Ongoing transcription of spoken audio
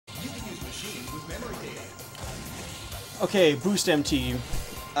Okay, boost MT.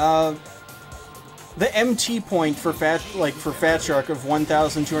 The MT point for Fat Shark of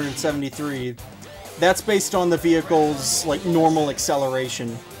 1,273. That's based on the vehicle's like normal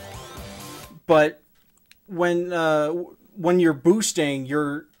acceleration. But when you're boosting,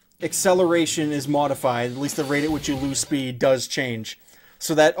 your acceleration is modified. At least the rate at which you lose speed does change.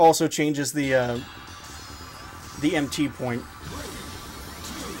 So that also changes the MT point.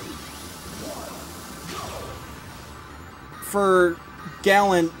 For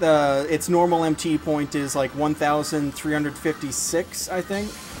Gallant, its normal MT point is like 1,356, I think.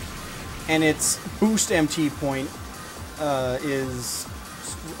 And its boost MT point is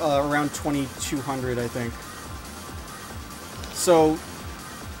around 2,200, I think. So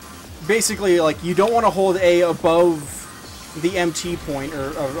basically, like, you don't want to hold A above the MT point, or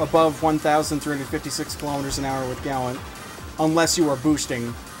above 1,356 kilometers an hour with Gallant, unless you are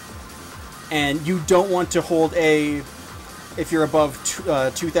boosting. And you don't want to hold A if you're above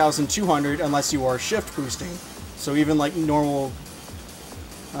 2,200 unless you are shift boosting. So even like normal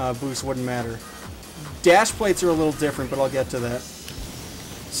boost wouldn't matter. Dash plates are a little different, but I'll get to that.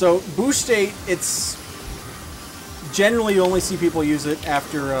 So boost state, it's generally you only see people use it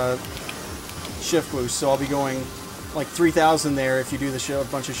after shift boost. So I'll be going like 3,000 there if you do a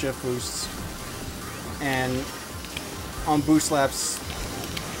bunch of shift boosts. And on boost laps,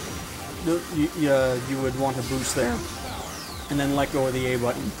 you would want to boost there. And then let go of the A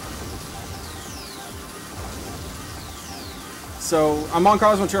button. So I'm on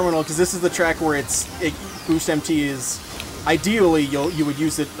Cosmo Terminal because this is the track where boost MT is ideally you would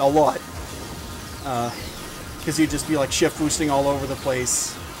use it a lot because you'd just be like shift boosting all over the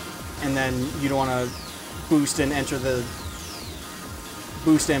place, and then you'd want to boost and enter the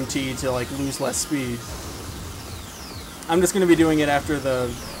boost MT to like lose less speed. I'm just going to be doing it after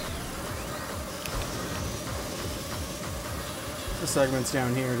the segments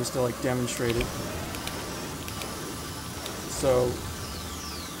down here just to like demonstrate it. So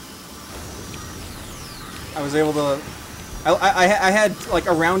I was able to I had like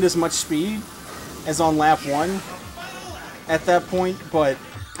around as much speed as on lap 1 at that point, but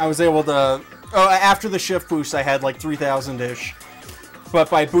I was able to after the shift boost I had like 3,000-ish, but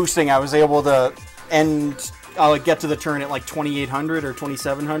by boosting I was able to get to the turn at like 2,800 or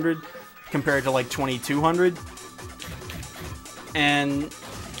 2,700 compared to like 2,200. And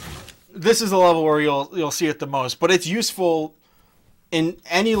this is the level where you'll see it the most, but it's useful in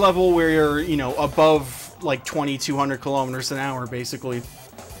any level where you're, you know, above like 2,200 kilometers an hour, basically.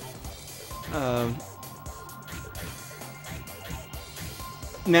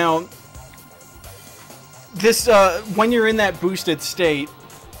 Now, this when you're in that boosted state,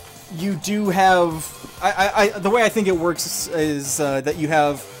 you do have the way I think it works is that you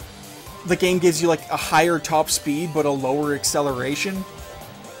have. The game gives you like a higher top speed but a lower acceleration.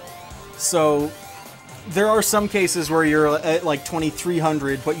 So there are some cases where you're at like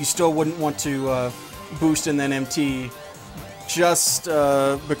 2,300 but you still wouldn't want to boost and then MT just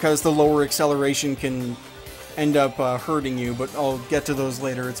because the lower acceleration can end up hurting you, but I'll get to those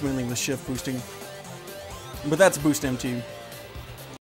later. It's mainly with shift boosting. But that's boost MT.